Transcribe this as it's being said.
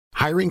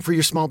Hiring for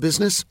your small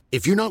business?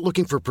 If you're not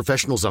looking for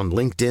professionals on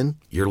LinkedIn,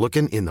 you're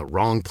looking in the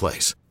wrong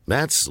place.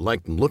 That's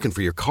like looking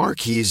for your car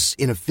keys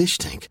in a fish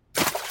tank.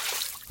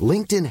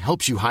 LinkedIn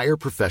helps you hire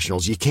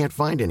professionals you can't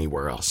find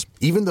anywhere else,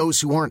 even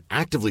those who aren't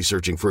actively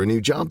searching for a new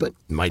job but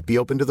might be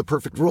open to the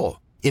perfect role.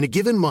 In a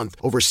given month,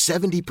 over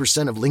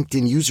 70% of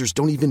LinkedIn users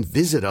don't even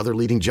visit other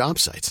leading job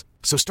sites.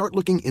 So start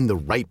looking in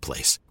the right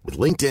place. With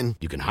LinkedIn,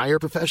 you can hire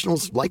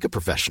professionals like a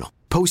professional.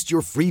 Post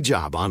your free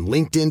job on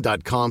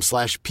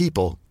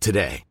linkedin.com/people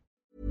today.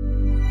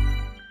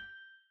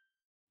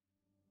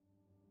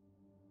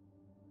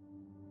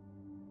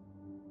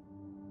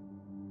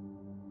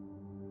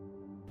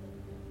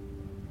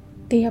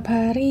 Tiap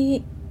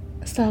hari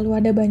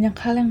selalu ada banyak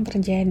hal yang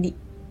terjadi.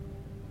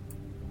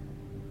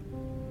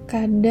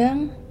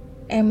 Kadang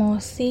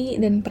emosi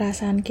dan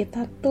perasaan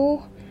kita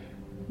tuh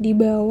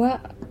dibawa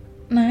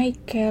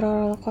naik kayak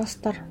roller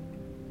coaster.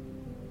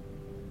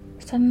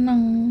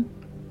 Seneng,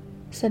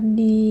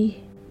 sedih,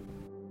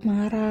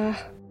 marah,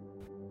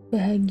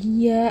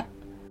 bahagia,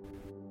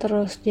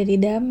 terus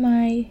jadi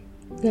damai,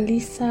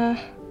 gelisah,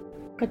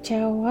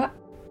 kecewa.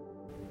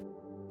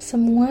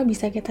 Semua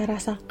bisa kita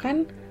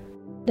rasakan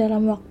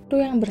dalam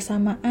waktu yang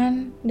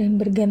bersamaan dan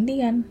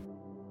bergantian.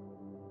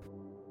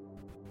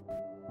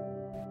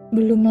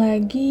 Belum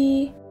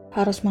lagi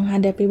harus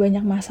menghadapi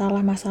banyak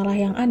masalah-masalah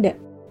yang ada.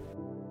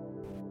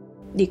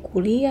 Di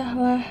kuliah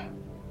lah,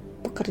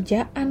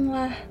 pekerjaan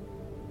lah,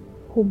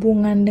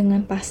 hubungan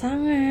dengan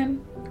pasangan,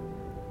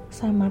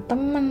 sama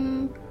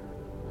temen,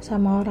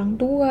 sama orang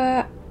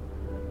tua,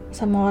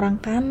 sama orang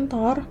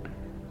kantor,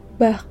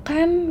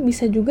 bahkan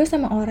bisa juga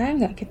sama orang yang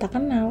gak kita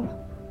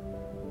kenal.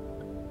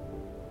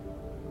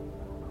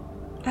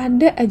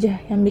 Ada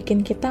aja yang bikin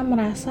kita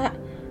merasa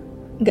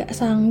gak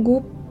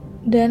sanggup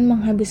dan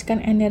menghabiskan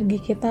energi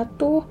kita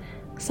tuh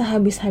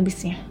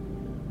sehabis-habisnya.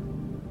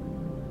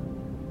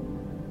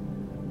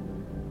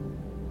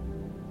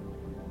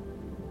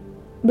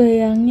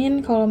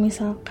 Bayangin kalau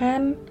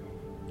misalkan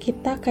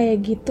kita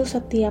kayak gitu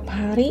setiap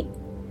hari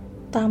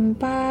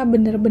tanpa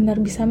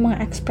benar-benar bisa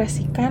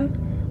mengekspresikan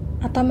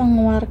atau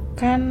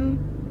mengeluarkan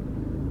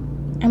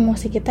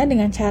emosi kita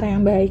dengan cara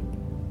yang baik.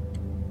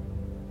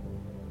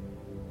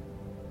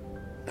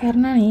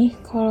 Karena nih,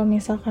 kalau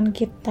misalkan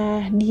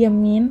kita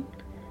diemin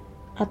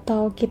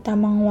atau kita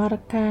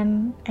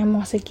mengeluarkan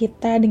emosi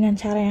kita dengan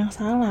cara yang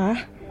salah,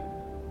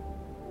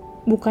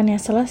 bukannya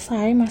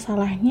selesai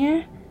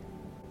masalahnya,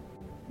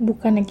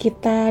 bukannya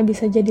kita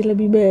bisa jadi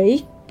lebih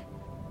baik,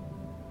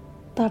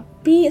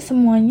 tapi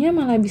semuanya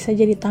malah bisa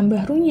jadi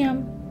tambah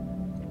runyam,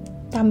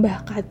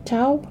 tambah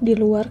kacau di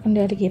luar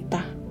kendali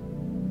kita.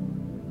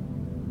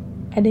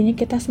 Adanya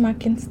kita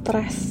semakin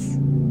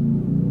stres.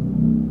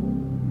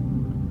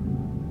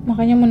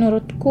 Makanya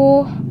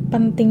menurutku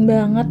penting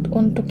banget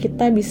untuk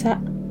kita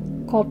bisa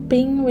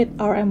coping with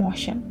our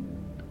emotion.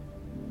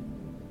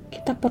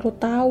 Kita perlu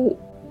tahu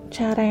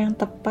cara yang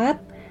tepat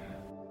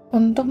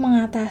untuk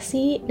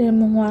mengatasi dan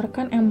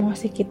mengeluarkan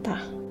emosi kita.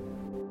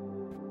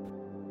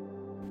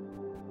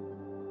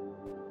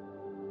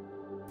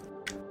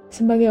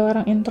 Sebagai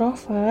orang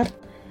introvert,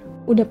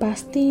 udah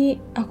pasti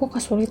aku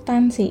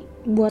kesulitan sih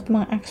buat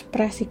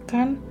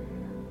mengekspresikan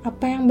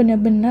apa yang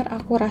benar-benar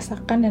aku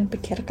rasakan dan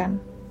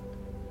pikirkan.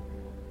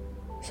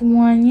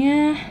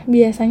 Semuanya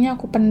biasanya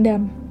aku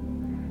pendam,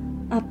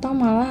 atau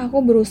malah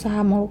aku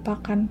berusaha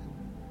melupakan.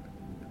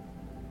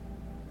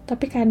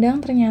 Tapi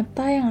kadang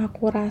ternyata yang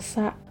aku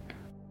rasa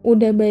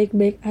udah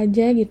baik-baik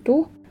aja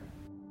gitu,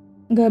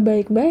 gak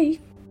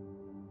baik-baik.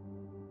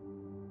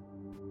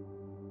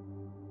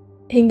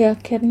 Hingga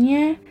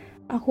akhirnya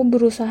aku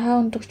berusaha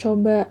untuk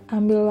coba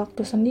ambil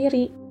waktu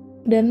sendiri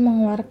dan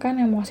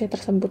mengeluarkan emosi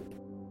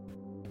tersebut.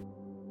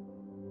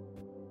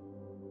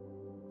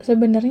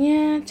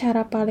 Sebenarnya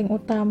cara paling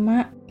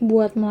utama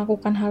buat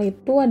melakukan hal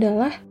itu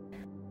adalah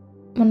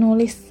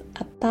menulis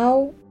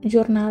atau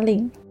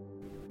journaling.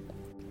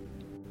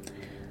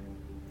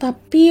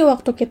 Tapi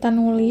waktu kita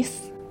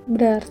nulis,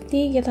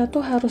 berarti kita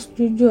tuh harus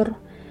jujur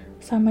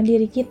sama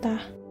diri kita,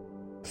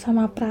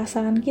 sama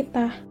perasaan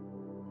kita,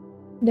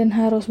 dan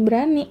harus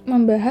berani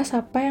membahas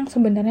apa yang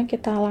sebenarnya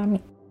kita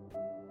alami,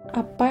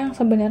 apa yang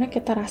sebenarnya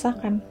kita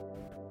rasakan.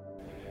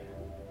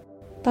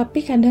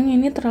 Tapi kadang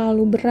ini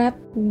terlalu berat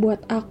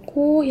buat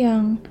aku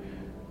yang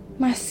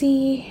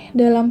masih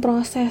dalam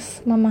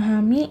proses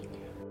memahami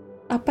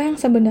apa yang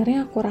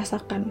sebenarnya aku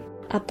rasakan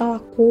atau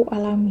aku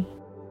alami.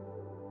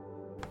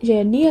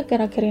 Jadi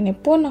akhir-akhir ini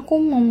pun aku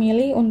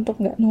memilih untuk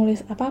gak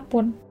nulis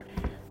apapun.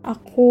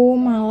 Aku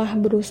malah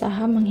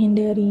berusaha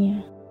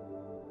menghindarinya.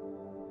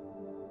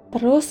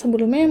 Terus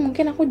sebelumnya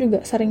mungkin aku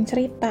juga sering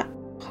cerita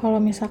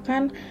kalau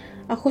misalkan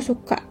aku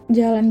suka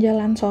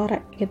jalan-jalan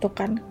sore gitu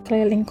kan,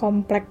 keliling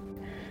komplek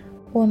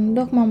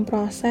untuk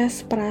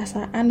memproses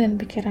perasaan dan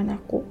pikiran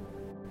aku.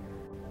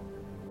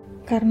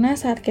 Karena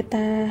saat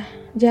kita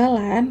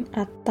jalan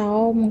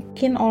atau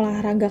mungkin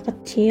olahraga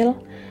kecil,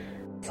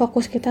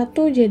 fokus kita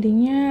tuh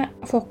jadinya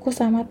fokus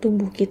sama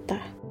tubuh kita.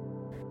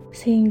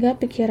 Sehingga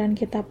pikiran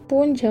kita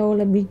pun jauh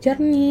lebih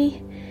jernih,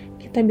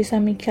 kita bisa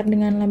mikir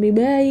dengan lebih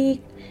baik,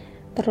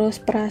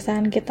 Terus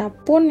perasaan kita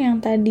pun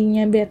yang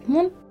tadinya bad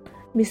mood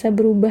bisa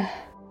berubah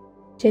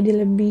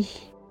jadi lebih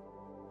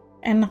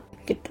enak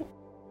gitu.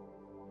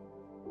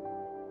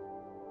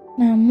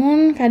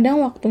 Namun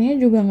kadang waktunya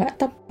juga nggak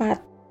tepat,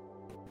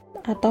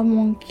 atau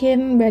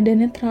mungkin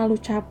badannya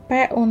terlalu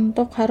capek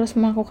untuk harus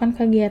melakukan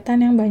kegiatan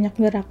yang banyak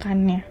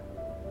gerakannya.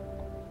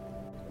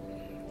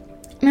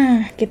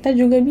 Nah, kita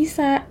juga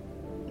bisa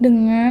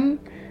dengan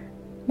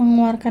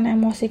mengeluarkan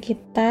emosi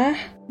kita,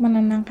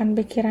 menenangkan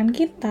pikiran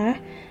kita,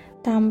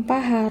 tanpa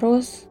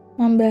harus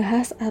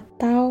membahas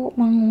atau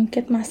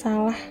mengungkit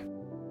masalah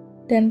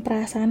dan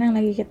perasaan yang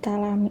lagi kita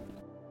alami.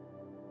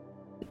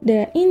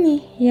 Dan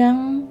ini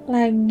yang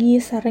lagi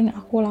sering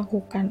aku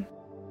lakukan.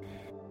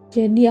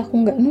 Jadi aku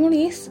nggak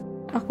nulis,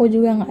 aku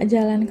juga nggak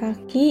jalan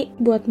kaki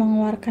buat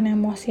mengeluarkan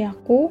emosi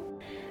aku,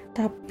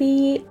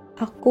 tapi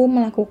aku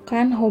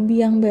melakukan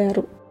hobi yang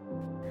baru.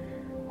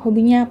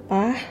 Hobinya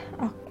apa?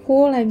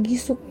 Aku lagi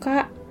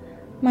suka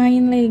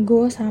main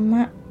Lego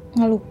sama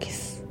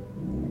ngelukis.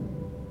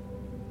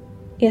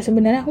 Ya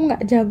sebenarnya aku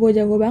nggak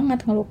jago-jago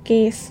banget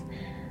ngelukis.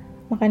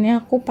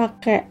 Makanya aku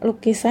pakai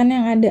lukisan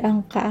yang ada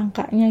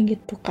angka-angkanya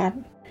gitu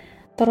kan.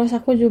 Terus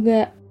aku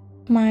juga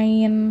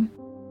main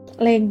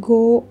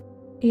Lego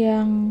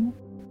yang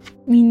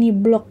mini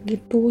block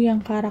gitu,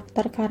 yang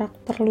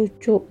karakter-karakter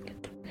lucu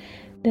gitu.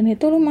 Dan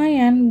itu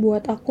lumayan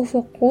buat aku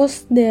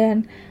fokus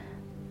dan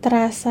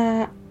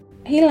terasa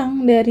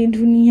hilang dari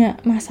dunia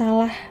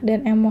masalah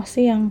dan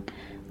emosi yang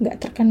gak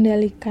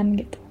terkendalikan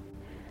gitu.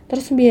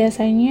 Terus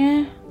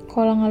biasanya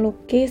kalau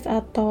ngelukis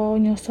atau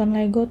nyusun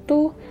Lego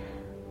tuh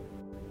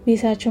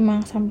bisa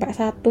cuma sampai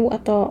 1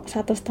 atau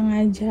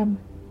 1,5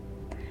 jam.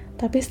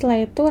 Tapi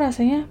setelah itu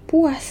rasanya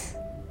puas.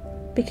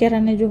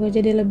 Pikirannya juga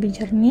jadi lebih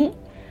jernih.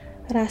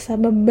 Rasa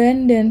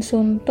beban dan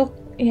suntuk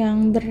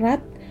yang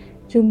berat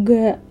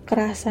juga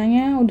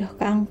kerasanya udah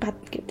keangkat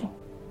gitu.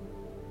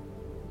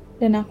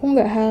 Dan aku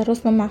gak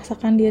harus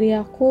memaksakan diri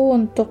aku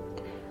untuk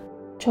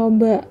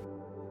coba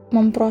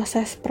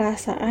memproses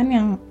perasaan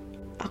yang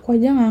aku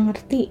aja gak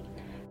ngerti.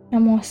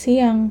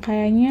 Emosi yang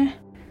kayaknya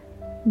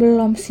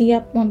belum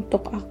siap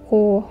untuk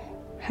aku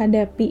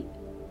hadapi.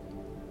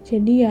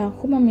 Jadi ya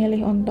aku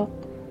memilih untuk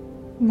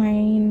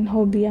main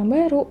hobi yang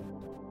baru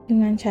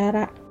dengan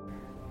cara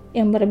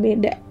yang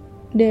berbeda.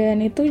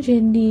 Dan itu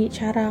jadi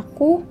cara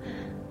aku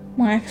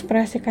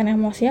mengekspresikan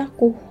emosi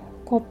aku,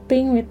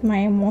 coping with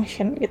my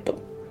emotion gitu.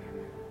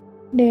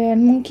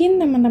 Dan mungkin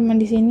teman-teman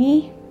di sini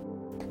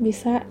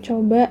bisa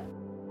coba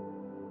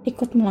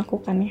ikut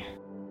melakukannya.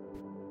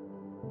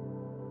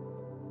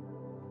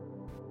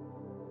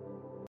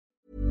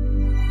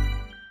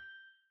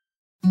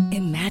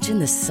 Imagine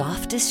the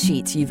softest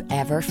sheets you've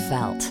ever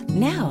felt.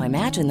 Now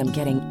imagine them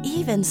getting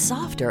even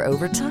softer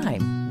over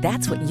time.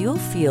 That's what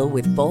you'll feel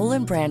with Boll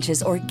 &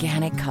 Branch's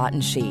organic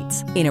cotton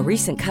sheets. In a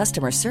recent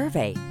customer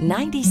survey,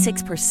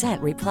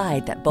 96%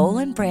 replied that Boll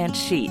 & Branch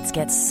sheets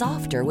get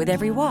softer with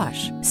every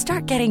wash.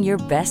 Start getting your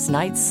best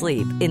night's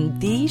sleep in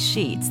these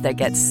sheets that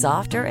get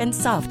softer and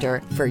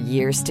softer for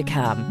years to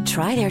come.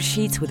 Try their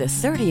sheets with a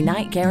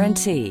 30-night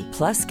guarantee.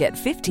 Plus, get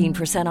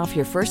 15% off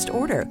your first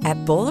order at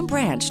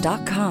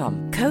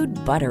bollandbranch.com. Code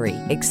BUTTERY.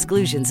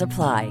 Exclusions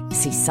apply.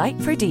 See site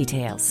for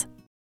details.